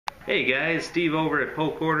Hey guys, Steve over at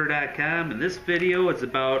PokeOrder.com, and this video is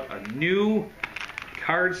about a new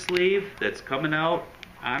card sleeve that's coming out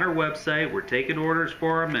on our website. We're taking orders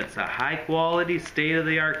for them. It's a high quality,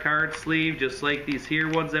 state-of-the-art card sleeve, just like these here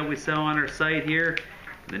ones that we sell on our site here.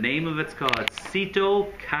 The name of it's called Seto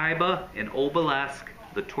Kaiba and Obelisk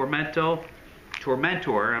The Tormentor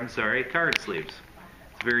card sleeves.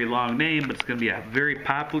 It's a very long name, but it's going to be a very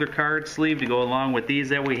popular card sleeve to go along with these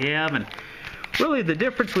that we have. And really, the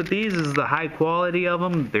difference with these is the high quality of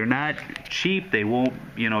them. They're not cheap. They won't,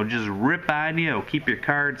 just rip on you. It'll keep your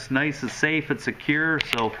cards nice and safe and secure.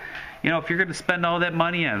 So, if you're going to spend all that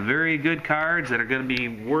money on very good cards that are going to be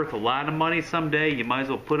worth a lot of money someday, you might as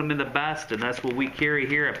well put them in the best. And that's what we carry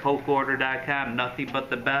here at PokeOrder.com. Nothing but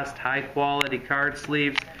the best high quality card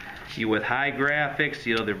sleeves. With high graphics,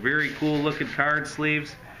 they're very cool looking card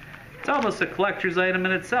sleeves. It's almost a collector's item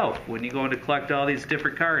in itself when you go in to collect all these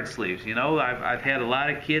different card sleeves. I've had a lot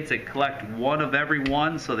of kids that collect one of every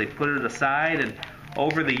one, so they put it aside, and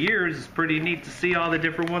over the years it's pretty neat to see all the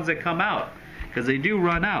different ones that come out, because they do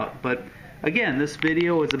run out. But again, this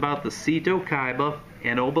video is about the Seto Kaiba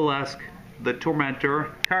and Obelisk The Tormentor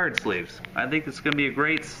card sleeves. I think it's going to be a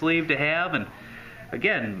great sleeve to have, and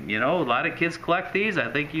again, a lot of kids collect these.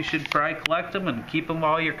 I think you should probably collect them and keep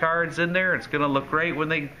all your cards in there. It's going to look great when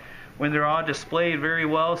they're all displayed very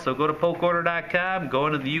well. So go to PokeOrder.com, go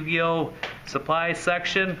into the YuGiOh supply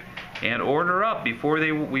section, and order up before we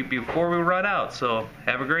run out. So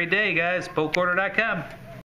have a great day, guys. PokeOrder.com.